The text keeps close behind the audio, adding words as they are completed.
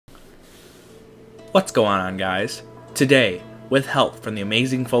What's going on, guys? Today, with help from the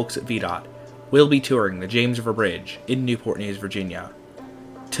amazing folks at VDOT, we'll be touring the James River Bridge in Newport News, Virginia.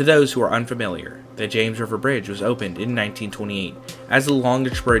 To those who are unfamiliar, the James River Bridge was opened in 1928 as the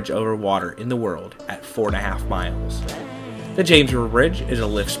longest bridge over water in the world at 4.5 miles. The James River Bridge is a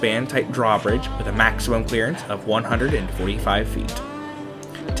lift-span type drawbridge with a maximum clearance of 145 feet.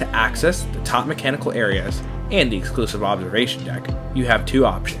 To access the top mechanical areas and the exclusive observation deck, you have two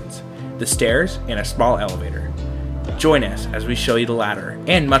options: the stairs and a small elevator. Join us as we show you the latter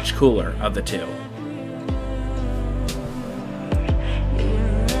and much cooler of the two.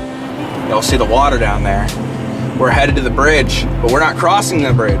 You'll see the water down there. We're headed to the bridge, but we're not crossing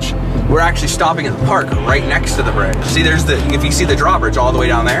the bridge. We're actually stopping at the park right next to the bridge. See, if you see the drawbridge all the way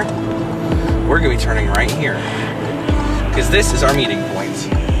down there, we're gonna be turning right here, because this is our meeting point.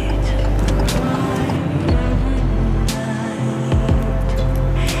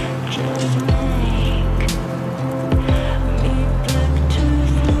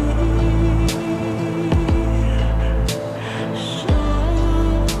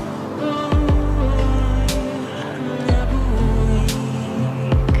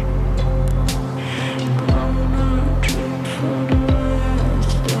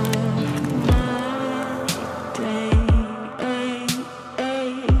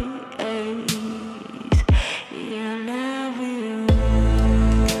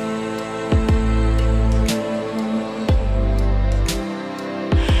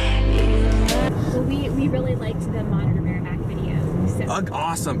 We really liked the Modern Merrimack video. So.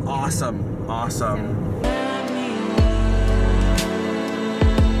 Awesome.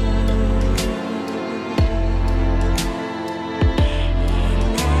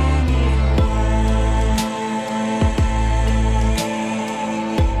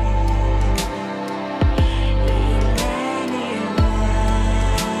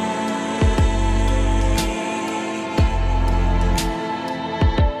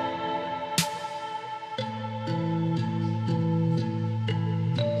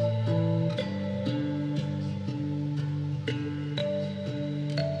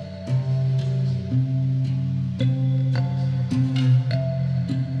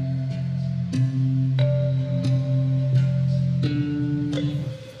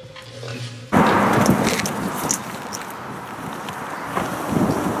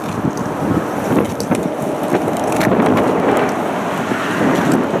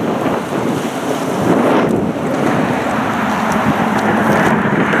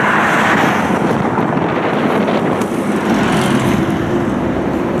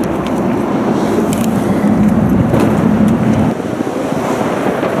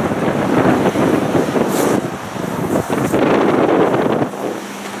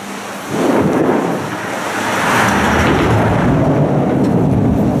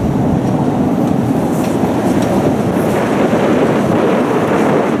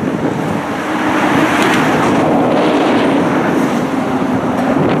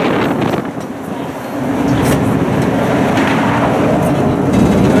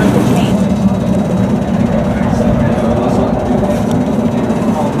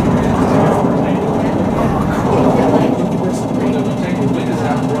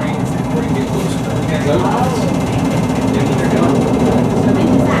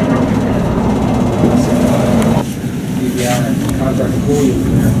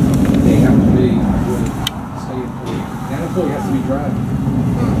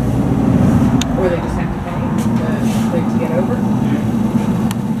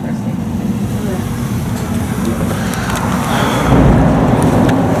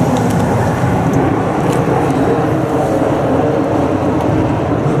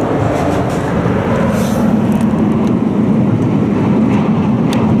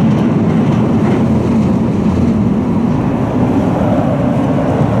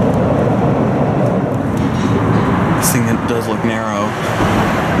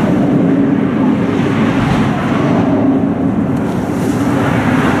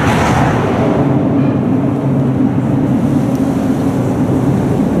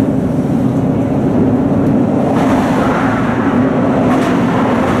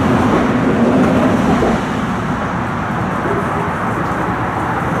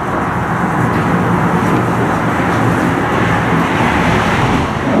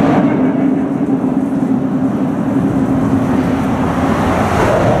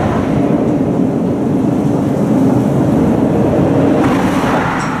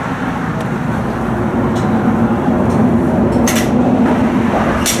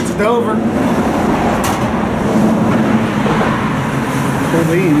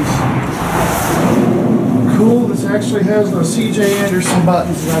 has the C.J. Anderson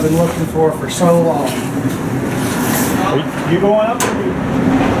buttons that I've been looking for so long. You going up?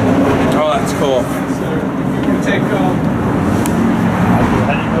 Oh, that's cool. You can take How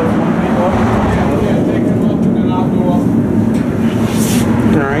do you go from one thing up? yeah, take them up and then I'll go up.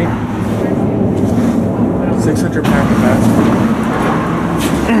 Alright. 600 pound capacity.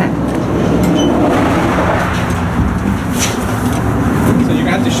 So you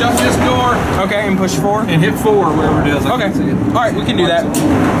got to shut this door Okay, and push 4. and hit 4 wherever it is. Okay. Alright, we can do that.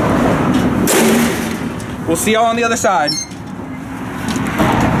 We'll see y'all on the other side.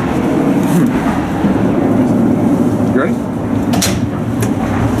 You ready?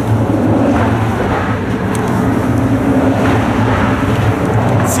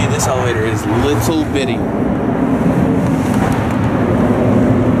 See, this elevator is little bitty.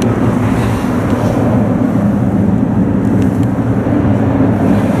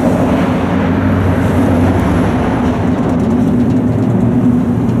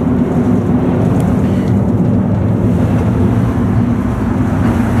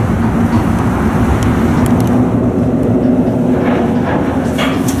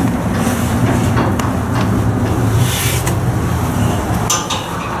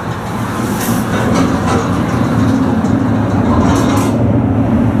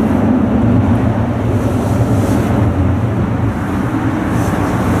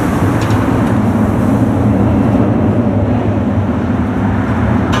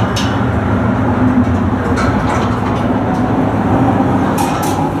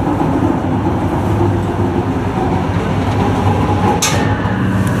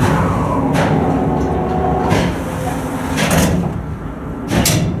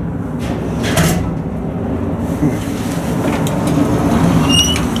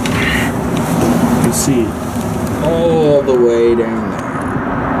 See. All the way down there.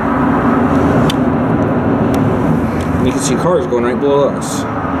 And you can see cars going right below us.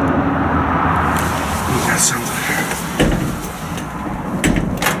 We got something.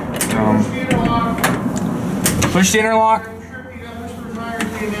 Push the interlock.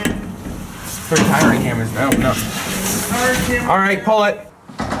 Push tire cameras. No, no. All right, pull it.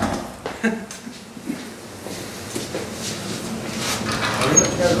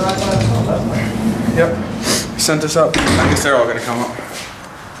 Yep. Sent us up. I guess they're all gonna come up.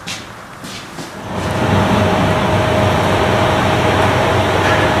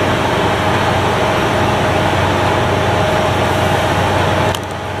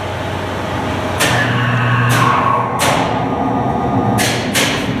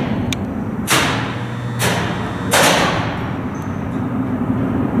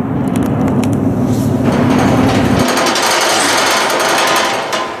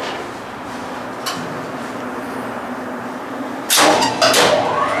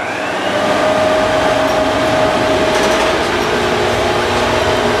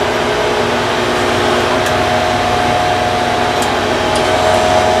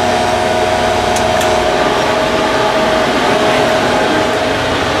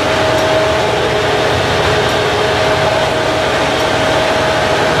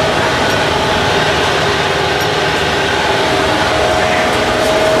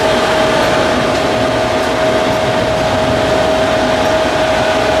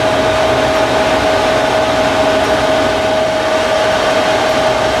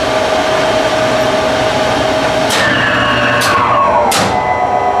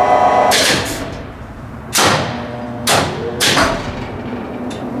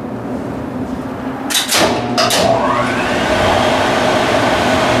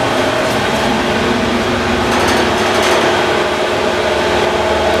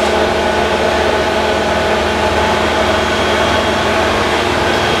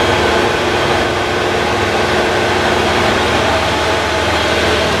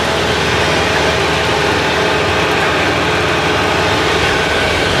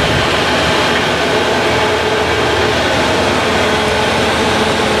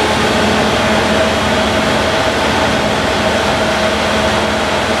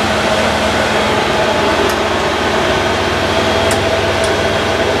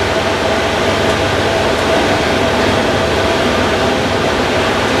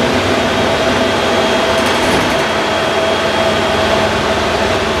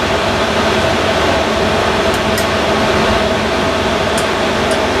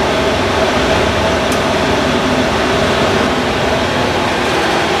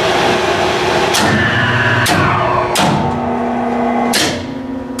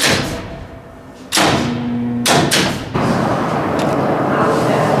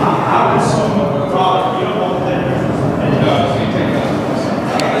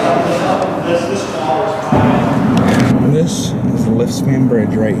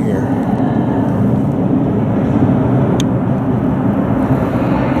 here.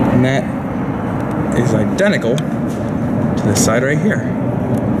 And that is identical to this side right here.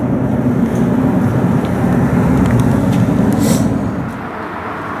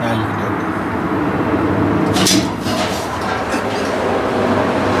 Now you can do it.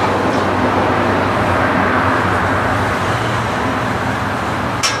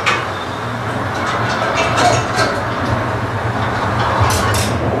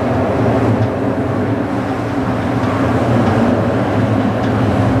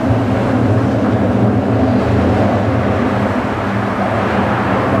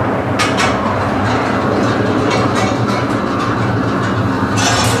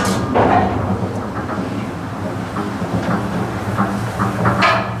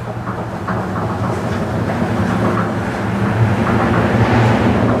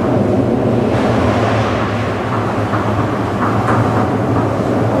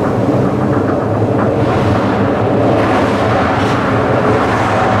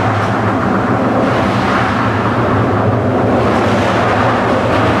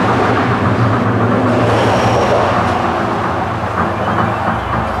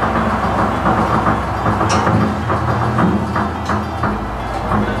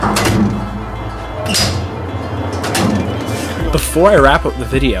 Before I wrap up the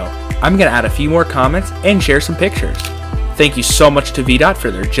video, I'm going to add a few more comments and share some pictures. Thank you so much to VDOT for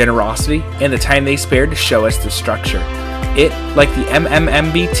their generosity and the time they spared to show us the structure. It, like the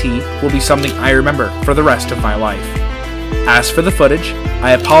MMMBT, will be something I remember for the rest of my life. As for the footage,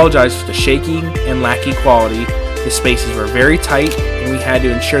 I apologize for the shaking and lacking quality. The spaces were very tight and we had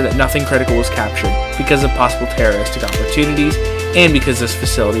to ensure that nothing critical was captured because of possible terroristic opportunities and because this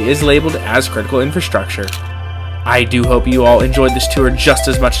facility is labeled as critical infrastructure. I do hope you all enjoyed this tour just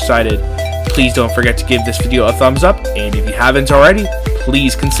as much as I did. Please don't forget to give this video a thumbs up, and if you haven't already,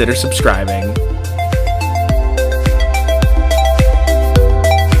 please consider subscribing.